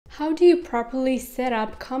How do you properly set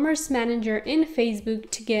up Commerce Manager in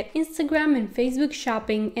Facebook to get Instagram and Facebook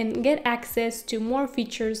shopping and get access to more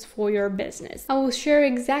features for your business? I will share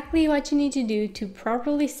exactly what you need to do to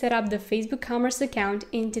properly set up the Facebook Commerce account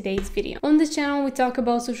in today's video. On this channel, we talk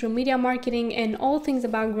about social media marketing and all things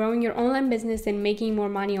about growing your online business and making more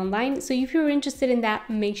money online. So if you're interested in that,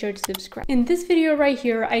 make sure to subscribe. In this video right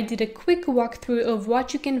here, I did a quick walkthrough of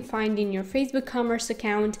what you can find in your Facebook Commerce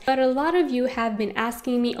account, but a lot of you have been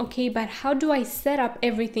asking me, okay, but how do I set up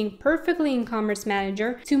everything perfectly in Commerce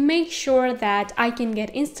Manager to make sure that I can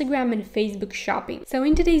get Instagram and Facebook shopping? So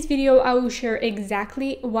in today's video, I will share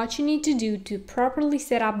exactly what you need to do to properly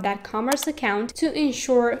set up that Commerce account to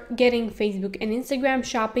ensure getting Facebook and Instagram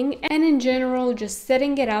shopping, and in general, just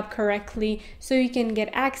setting it up correctly so you can get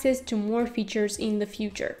access to more features in the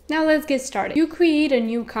future. Now let's get started. You create a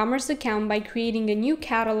new Commerce account by creating a new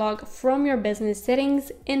catalog from your business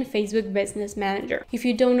settings in Facebook Business Manager. If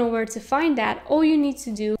you don't know where to find that, all you need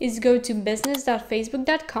to do is go to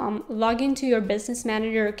business.facebook.com, log into your Business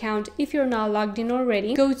Manager account if you're not logged in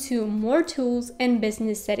already, go to More Tools and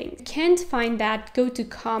Business Settings. Can't find that, go to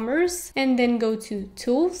Commerce and then go to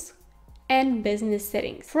Tools and Business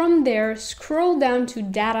Settings. From there, scroll down to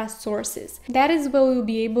Data Sources. That is where you'll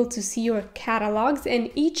be able to see your catalogs, and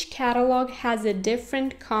each catalog has a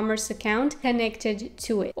different Commerce account connected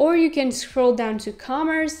to it. Or you can scroll down to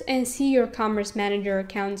Commerce and see your Commerce Manager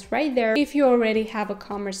accounts right there if you already have a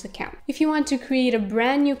Commerce account. If you want to create a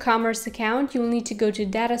brand new Commerce account, you'll need to go to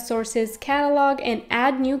Data Sources, Catalog, and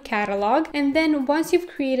Add New Catalog. And then once you've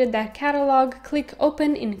created that catalog, click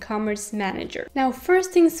Open in Commerce Manager. Now,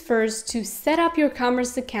 first things first, to set up your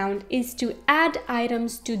Commerce account is to add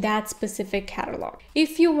items to that specific catalog.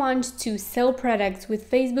 If you want to sell products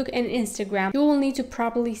with Facebook and Instagram, you will need to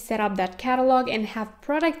properly set up that catalog and have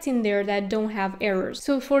products in there that don't have errors.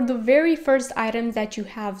 So for the very first items that you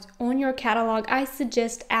have on your catalog, I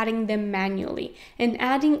suggest adding them manually and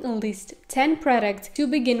adding at least 10 products to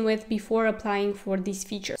begin with before applying for these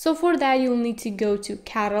features. So for that, you'll need to go to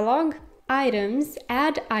Catalog, Items,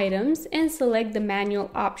 Add Items, and select the manual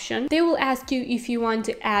option. They will ask you if you want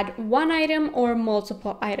to add one item or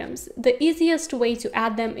multiple items. The easiest way to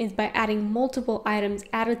add them is by adding multiple items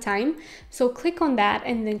at a time. So click on that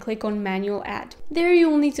and then click on Manual Add. There you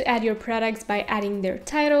will need to add your products by adding their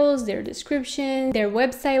titles, their description, their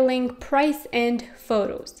website link, price, and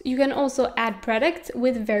photos. You can also add products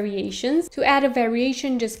with variations. To add a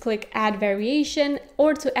variation, just click Add Variation,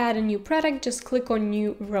 or to add a new product, just click on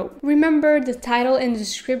New Row. Remember, the title and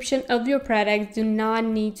description of your product do not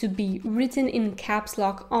need to be written in caps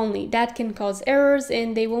lock only. That can cause errors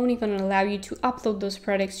and they won't even allow you to upload those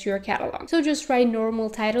products to your catalog. So just write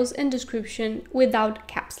normal titles and description without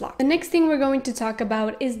caps lock. The next thing we're going to talk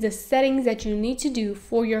about is the settings that you need to do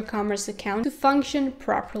for your Commerce account to function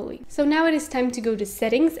properly. So now it is time to go to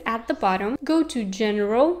Settings at the bottom, go to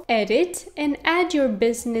General, Edit, and add your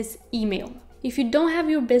business email. If you don't have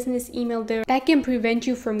your business email there, that can prevent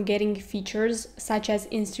you from getting features such as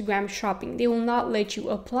Instagram shopping. They will not let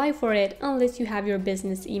you apply for it unless you have your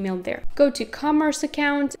business email there. Go to Commerce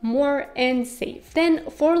Account, More, and Save. Then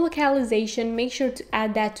for localization, make sure to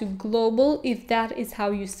add that to global if that is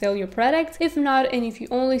how you sell your products. If not, and if you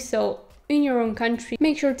only sell in your own country,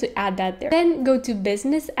 make sure to add that there. Then go to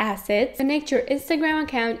Business Assets, connect your Instagram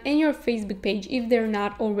account and your Facebook page if they're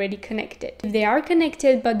not already connected. If they are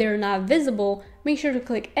connected but they're not visible, make sure to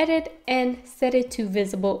click Edit and set it to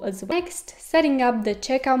visible as well. Next, setting up the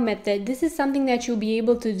checkout method. This is something that you'll be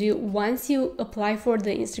able to do once you apply for the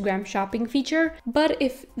Instagram shopping feature. But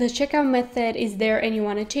if the checkout method is there and you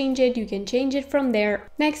want to change it, you can change it from there.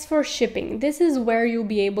 Next, for shipping. This is where you'll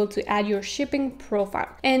be able to add your shipping profile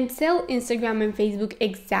and tell Instagram and Facebook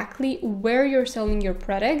exactly where you're selling your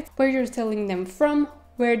products, where you're selling them from,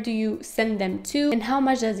 where do you send them to, and how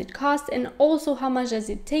much does it cost, and also how much does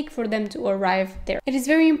it take for them to arrive there. It is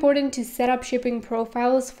very important to set up shipping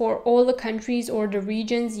profiles for all the countries or the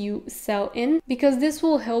regions you sell in, because this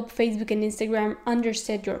will help Facebook and Instagram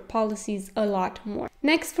understand your policies a lot more.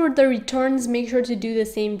 Next, for the returns, make sure to do the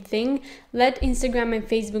same thing. Let Instagram and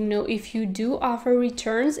Facebook know if you do offer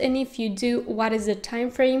returns, and if you do, what is the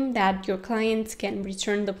time frame that your clients can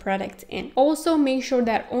return the product in. Also, make sure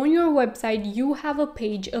that on your website you have a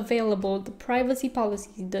page available, the privacy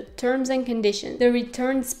policies, the terms and conditions, the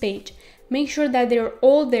returns page. Make sure that they're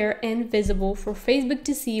all there and visible for Facebook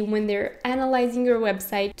to see when they're analyzing your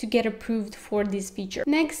website to get approved for this feature.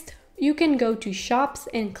 Next, you can go to Shops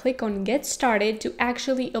and click on Get Started to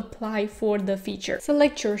actually apply for the feature.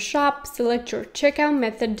 Select your shop, select your checkout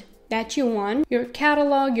method, that you want, your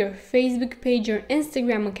catalog, your Facebook page, your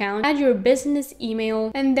Instagram account, add your business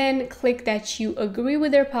email, and then click that you agree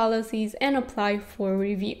with their policies and apply for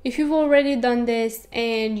review. If you've already done this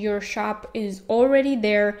and your shop is already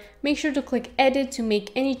there, make sure to click edit to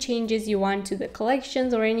make any changes you want to the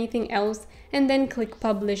collections or anything else, and then click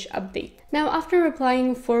publish update. Now, after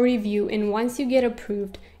applying for review and once you get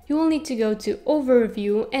approved, you will need to go to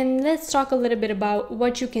overview, and let's talk a little bit about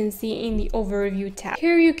what you can see in the overview tab.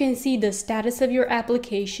 Here you can see the status of your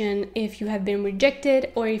application, if you have been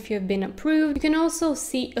rejected or if you have been approved. You can also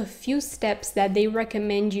see a few steps that they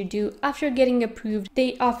recommend you do after getting approved.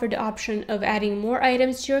 They offer the option of adding more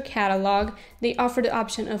items to your catalog. They offer the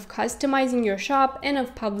option of customizing your shop and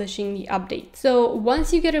of publishing the update. So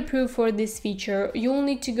once you get approved for this feature, you'll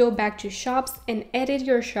need to go back to shops and edit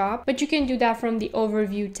your shop, but you can do that from the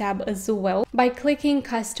overview tab as well by clicking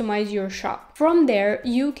customize your shop. From there,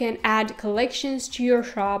 you can add collections to your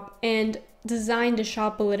shop and design the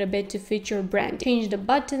shop a little bit to fit your brand. Change the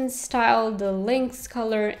button style, the links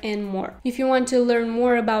color, and more. If you want to learn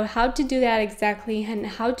more about how to do that exactly and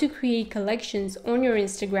how to create collections on your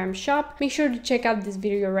Instagram shop, make sure to check out this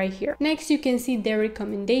video right here. Next, you can see their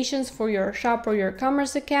recommendations for your shop or your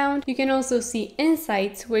commerce account. You can also see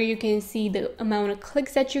insights, where you can see the amount of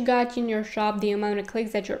clicks that you got in your shop, the amount of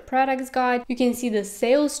clicks that your products got. You can see the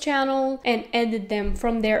sales channel and edit them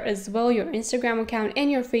from there as well, your Instagram account and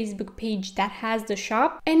your Facebook page that has the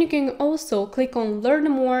shop. And you can also click on learn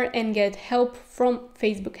more and get help from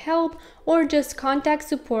Facebook help, or just contact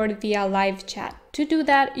support via live chat. To do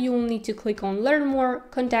that, you will need to click on learn more,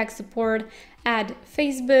 contact support, add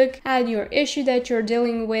Facebook, add your issue that you're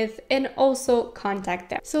dealing with, and also contact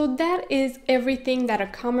them. So that is everything that a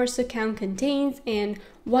commerce account contains and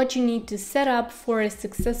what you need to set up for a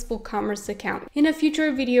successful commerce account. In a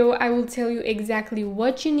future video, I will tell you exactly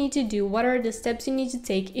what you need to do, what are the steps you need to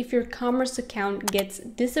take if your commerce account gets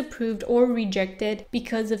disapproved or rejected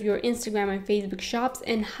because of your Instagram and Facebook shops,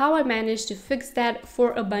 and how I managed to fix that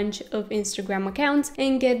for a bunch of Instagram accounts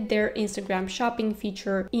and get their Instagram shopping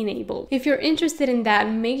feature enabled. If you're interested in that,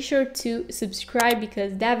 make sure to subscribe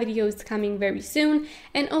because that video is coming very soon,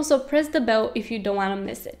 and also press the bell if you don't want to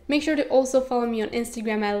miss it. Make sure to also follow me on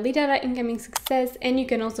Instagram at lita.incomingsuccess, and you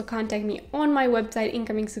can also contact me on my website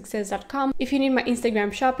incomingsuccess.com. If you need my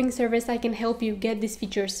Instagram shopping service, I can help you get this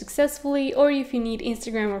feature successfully, or if you need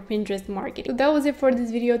Instagram or Pinterest marketing. So that was it for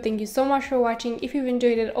this video. Thank you so much for watching. If you've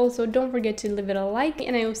enjoyed it, also don't forget to leave it a like,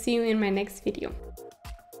 and I will see you in my next video.